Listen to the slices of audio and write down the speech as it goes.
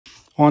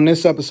On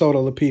this episode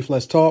of Lapeef,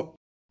 Let's Talk.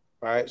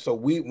 Right. So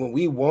when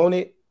we want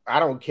it,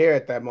 I don't care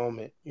at that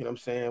moment. You know what I'm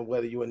saying?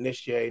 Whether you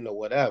initiating or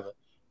whatever.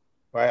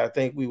 Right. I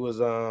think we was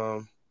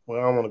well, I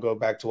don't want to go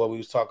back to what we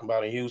was talking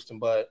about in Houston,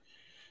 but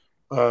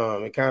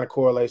it kind of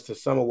correlates to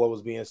some of what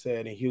was being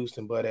said in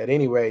Houston. But at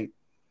any rate,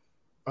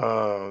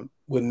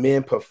 would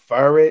men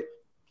prefer it?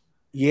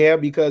 Yeah,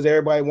 because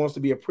everybody wants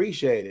to be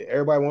appreciated.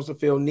 Everybody wants to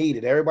feel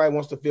needed. Everybody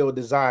wants to feel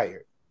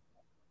desired.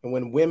 And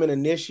when women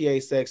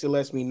initiate sex, it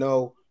lets me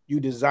know you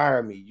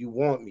desire me, you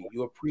want me,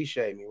 you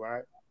appreciate me,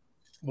 right?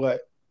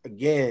 But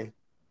again,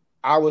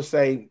 I would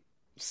say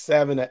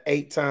 7 or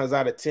 8 times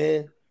out of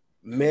 10,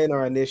 men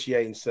are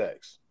initiating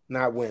sex,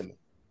 not women.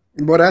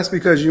 Well, that's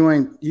because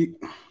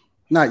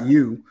not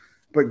you,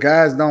 but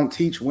guys don't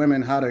teach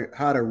women how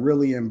to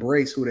really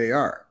embrace who they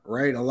are,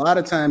 right? A lot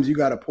of times you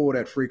got to pull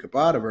that freak up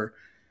out of her,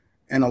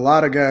 and a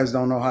lot of guys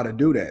don't know how to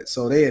do that.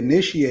 So they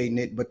initiating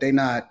it, but they're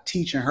not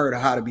teaching her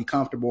how to be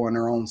comfortable in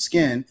her own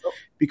skin.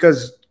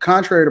 Because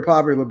contrary to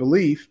popular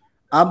belief,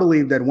 I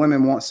believe that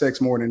women want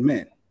sex more than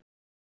men.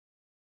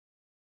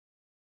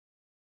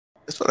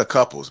 It's for the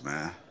couples,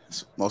 man.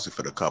 It's mostly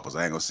for the couples.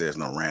 I ain't gonna say it's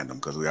no random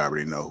because we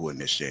already know who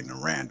initiating the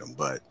random.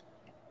 But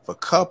for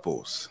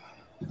couples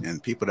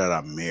and people that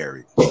are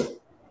married, and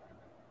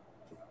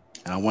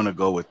I want to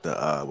go with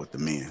the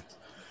men.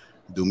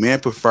 Do men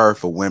prefer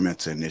for women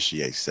to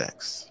initiate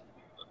sex?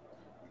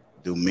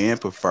 Do men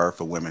prefer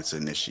for women to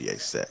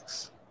initiate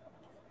sex?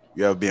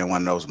 You ever been in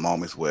one of those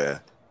moments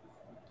where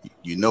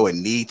you know it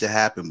need to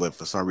happen, but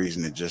for some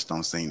reason it just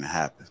don't seem to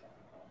happen?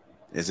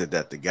 Is it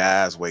that the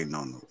guy's waiting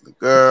on the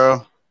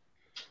girl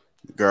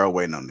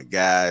waiting on the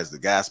guy's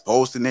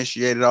supposed to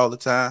initiate it all the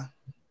time?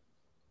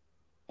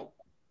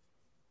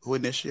 Who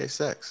initiates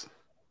sex?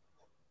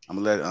 I'm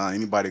gonna let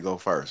anybody go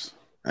first.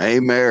 I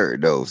ain't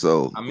married though,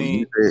 so I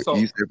mean, you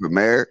said for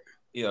married?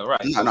 Yeah, right.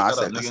 No, I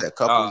said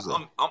couples.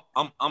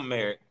 I'm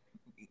married.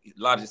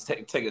 Just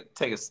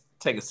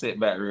take a sit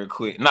back real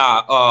quick.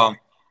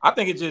 I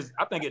think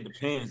it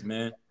depends,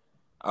 man.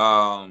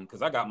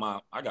 Because I got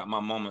my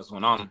moments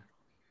when I'm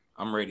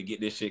ready to get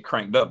this shit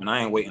cranked up, and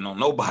I ain't waiting on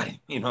nobody.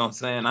 You know what I'm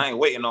saying? I ain't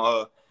waiting on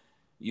her.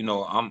 You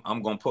know,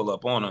 I'm gonna pull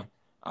up on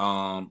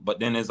her.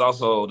 But then there's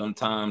also them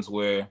times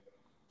where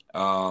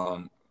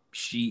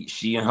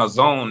she in her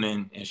zone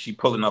and she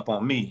pulling up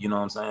on me. You know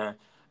what I'm saying?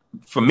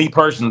 For me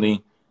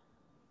personally,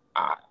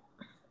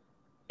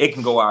 it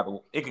can go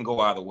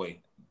either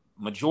way.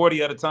 Majority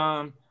of the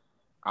time,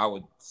 I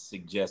would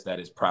suggest that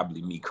it's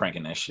probably me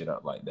cranking that shit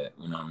up like that.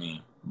 You know what I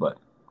mean? But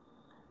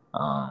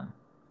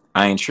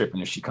I ain't tripping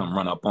if she come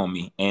run up on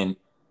me, and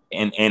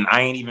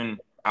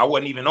I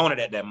wasn't even on it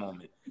at that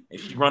moment.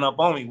 If she run up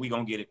on me, we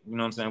gonna get it. You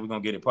know what I'm saying? We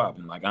gonna get it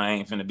popping. Like, I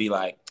ain't finna be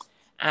like,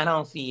 I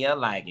don't feel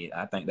like it.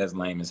 I think that's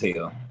lame as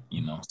hell.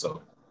 You know.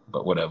 So,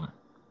 but whatever.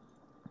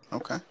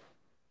 Okay.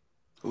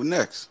 Who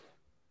next?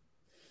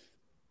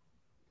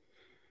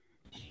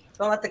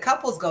 So let the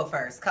couples go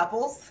first.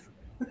 Couples,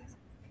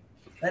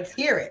 let's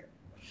hear it.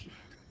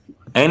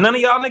 Ain't none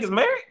of y'all niggas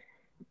married?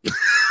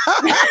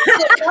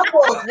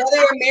 Couples,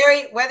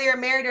 whether you're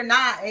married or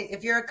not,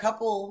 if you're a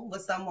couple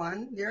with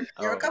someone, you're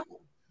a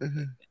couple.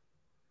 Mm-hmm.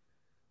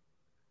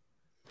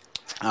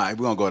 All right,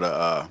 we're gonna go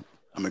to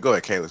go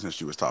ahead, Kayla, since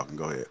she was talking.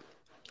 Go ahead.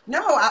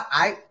 No,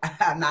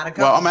 I'm not a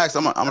couple. Well, I'm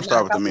gonna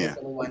start with the men.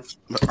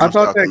 I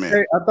thought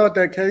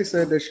that Kay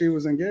said that she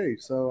was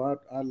engaged, so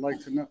I'd like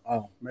to know.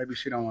 Oh, maybe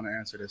she don't want to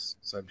answer this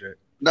subject.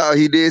 No,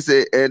 he did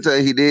say,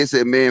 Anton, he did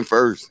say man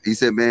first. He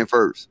said man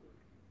first.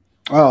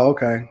 Oh,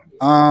 okay.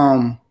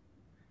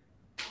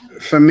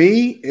 For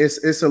me,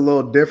 it's a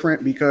little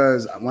different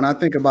because when I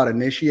think about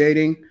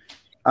initiating,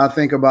 I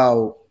think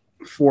about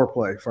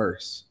foreplay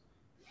first.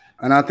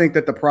 And I think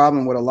that the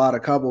problem with a lot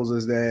of couples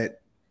is that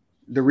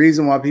the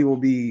reason why people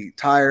be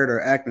tired or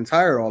acting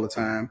tired all the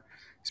time,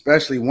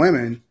 especially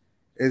women,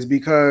 is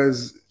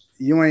because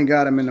you ain't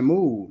got them in the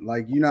mood.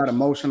 Like, you're not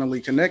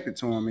emotionally connected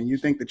to them, and you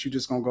think that you're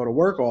just gonna go to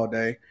work all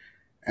day,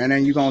 and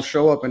then you're gonna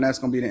show up, and that's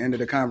gonna be the end of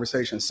the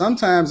conversation.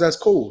 Sometimes that's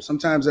cool.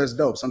 Sometimes that's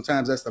dope.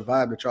 Sometimes that's the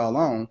vibe that y'all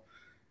on.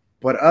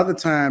 But other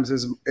times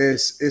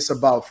it's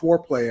about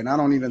foreplay, and I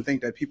don't even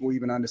think that people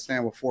even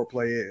understand what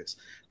foreplay is.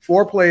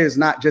 Foreplay is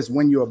not just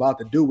when you're about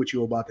to do what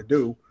you're about to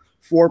do.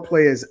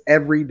 Foreplay is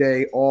every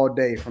day, all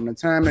day, from the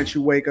time that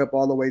you wake up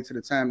all the way to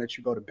the time that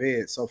you go to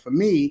bed. So for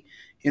me,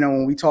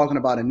 when we talking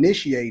about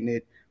initiating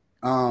it,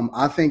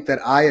 I think that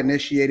I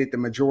initiated the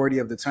majority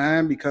of the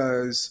time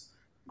because,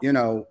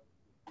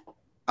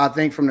 I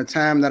think from the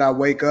time that I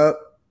wake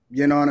up,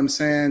 you know what I'm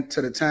saying,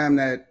 to the time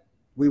that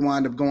we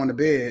wind up going to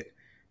bed,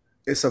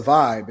 it's a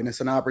vibe and it's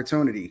an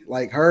opportunity.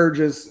 Like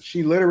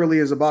she literally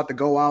is about to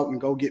go out and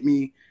go get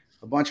me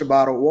a bunch of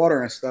bottled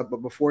water and stuff.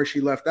 But before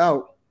she left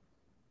out,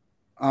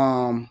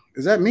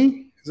 is that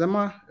me? Is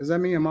that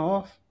me? Am I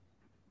off?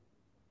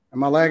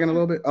 Am I lagging a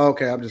little bit? Oh,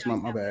 okay, I'm just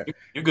my bad.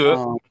 You're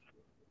good.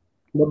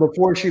 But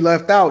before she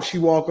left out, she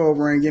walked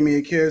over and give me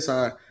a kiss.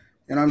 Slap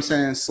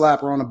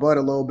her on the butt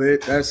a little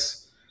bit.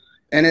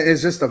 And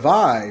it's just a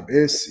vibe.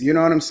 It's, you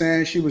know what I'm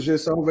saying? She was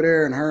just over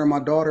there, and her and my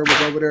daughter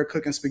was over there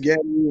cooking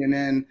spaghetti. And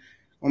then,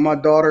 when my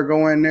daughter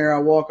go in there, I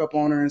walk up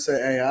on her and say,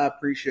 hey, I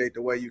appreciate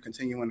the way you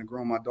continuing to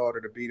groom my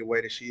daughter to be the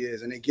way that she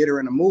is. And then get her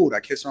in the mood. I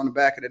kiss her on the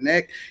back of the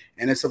neck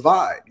and it's a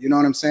vibe. You know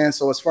what I'm saying?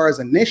 So as far as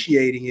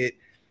initiating it,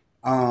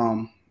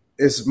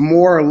 it's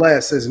more or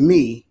less as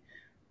me.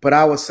 But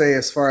I would say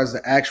as far as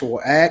the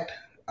actual act,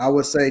 I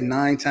would say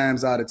 9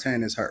 times out of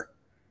 10 is her.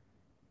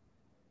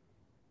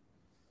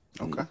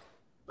 Okay.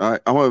 All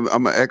right. I'm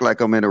gonna act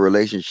like I'm in a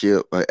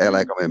relationship, or act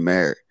like I'm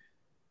married.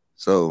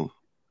 So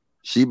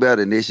she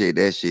better initiate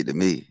that shit to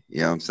me.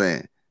 You know what I'm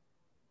saying?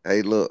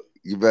 Hey, look,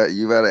 you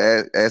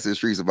better ask the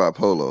streets about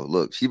Polo.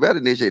 Look, she better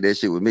initiate that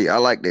shit with me. I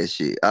like that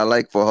shit. I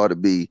like for her to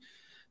be,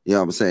 you know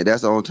what I'm saying?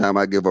 That's the only time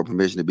I give her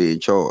permission to be in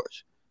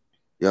charge.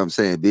 You know what I'm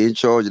saying? Be in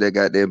charge of that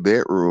goddamn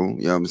bedroom.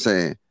 You know what I'm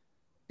saying?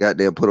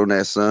 Goddamn put on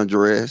that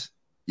sundress.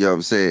 You know what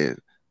I'm saying?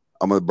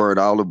 I'm gonna burn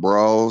all the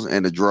bras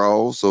and the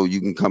drawers so you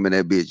can come in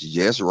that bitch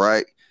just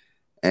right.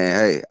 And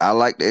hey, I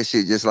like that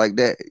shit just like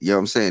that. You know what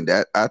I'm saying?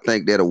 That I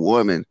think that a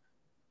woman,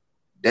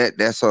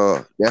 that's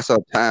her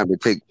time to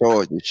take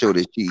charge and show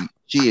that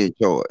she in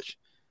charge.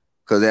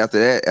 Cause after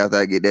that, after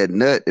I get that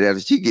nut, and after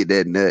she get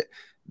that nut,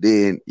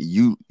 then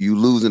you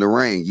losing the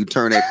ring. You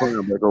turn that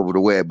crown back over to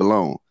where it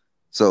belongs.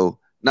 So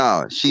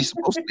nah, she's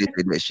supposed to get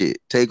that shit.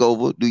 Take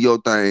over, do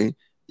your thing.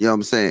 You know what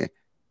I'm saying?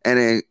 And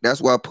then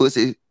that's why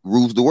pussy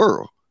rules the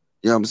world.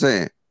 You know what I'm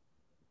saying?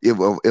 If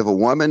a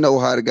woman know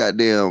how to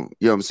goddamn,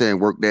 you know what I'm saying,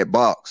 work that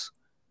box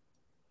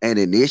and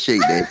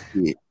initiate that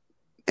shit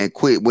and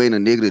quit waiting a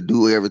nigga to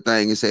do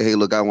everything and say, hey,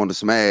 look, I want to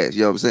smash.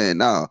 You know what I'm saying?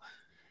 Nah,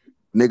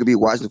 nigga be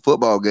watching the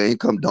football game,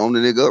 come dome the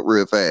nigga up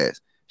real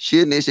fast. She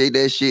initiate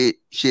that shit,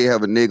 she'll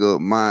have a nigga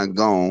mind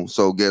gone.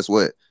 So guess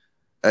what?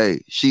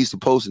 Hey, she's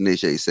supposed to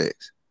initiate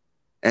sex.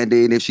 And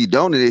then if she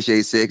don't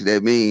initiate sex,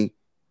 that means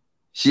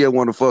she'll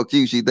want to fuck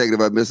you. She thinking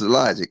about Mr.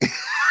 Logic.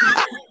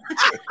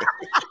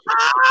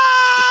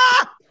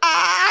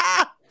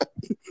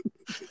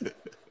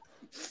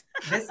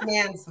 This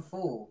man's a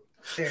fool.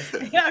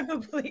 Seriously. Yeah,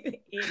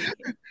 completely idiot.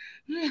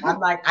 I'm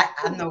like, I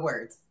have no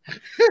words.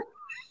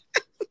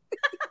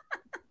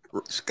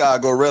 Sky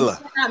Gorilla.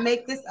 You cannot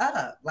make this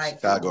up. Like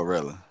Sky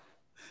Gorilla.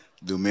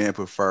 Do men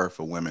prefer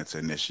for women to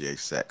initiate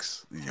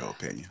sex, in your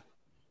opinion?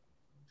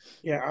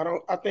 Yeah,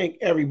 I think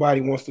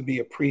everybody wants to be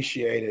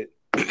appreciated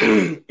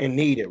and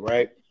needed,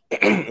 right?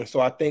 And so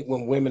I think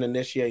when women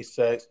initiate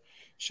sex,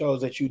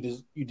 shows that you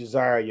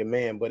desire your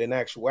man. But in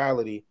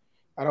actuality,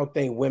 I don't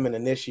think women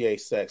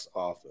initiate sex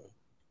often.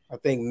 I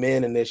think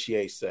men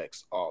initiate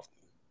sex often.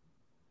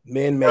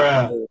 Men make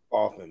the move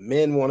often.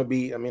 Men want to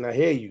be, I mean, I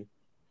hear you,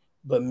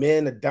 but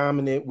men are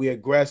dominant. We're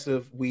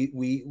aggressive. We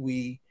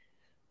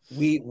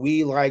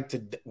like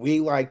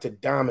to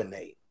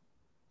dominate,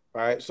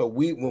 right? So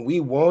when we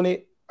want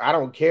it, I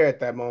don't care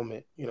at that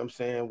moment, you know what I'm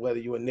saying, whether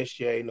you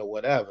initiate or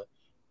whatever,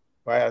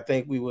 right? I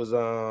think we was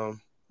well,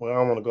 I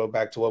don't want to go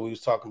back to what we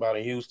was talking about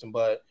in Houston,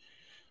 but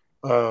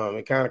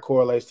it kind of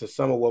correlates to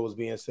some of what was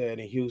being said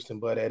in Houston.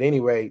 But at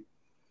any rate,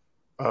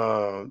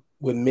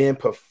 would men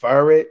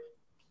prefer it?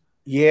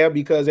 Yeah,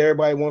 because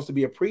everybody wants to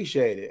be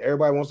appreciated.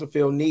 Everybody wants to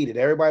feel needed.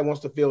 Everybody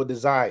wants to feel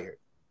desired.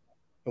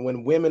 And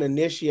when women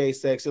initiate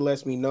sex, it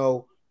lets me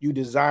know you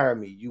desire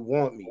me, you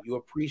want me, you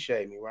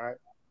appreciate me, right?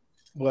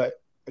 But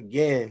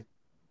again,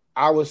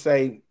 I would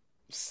say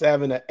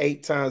 7 to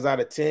 8 times out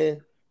of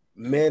 10,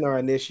 men are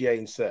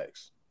initiating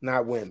sex,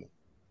 not women.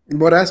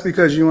 Well, that's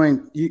because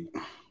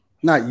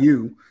not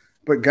you,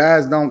 but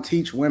guys don't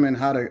teach women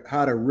how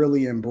to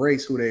really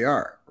embrace who they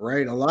are,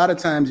 right? A lot of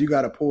times you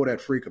got to pull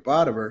that freak up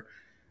out of her,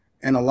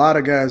 and a lot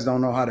of guys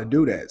don't know how to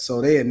do that. So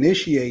they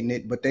initiating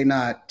it, but they're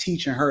not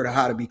teaching her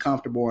how to be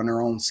comfortable in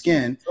her own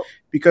skin.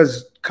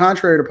 Because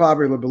contrary to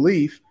popular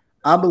belief,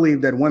 I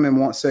believe that women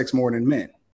want sex more than men.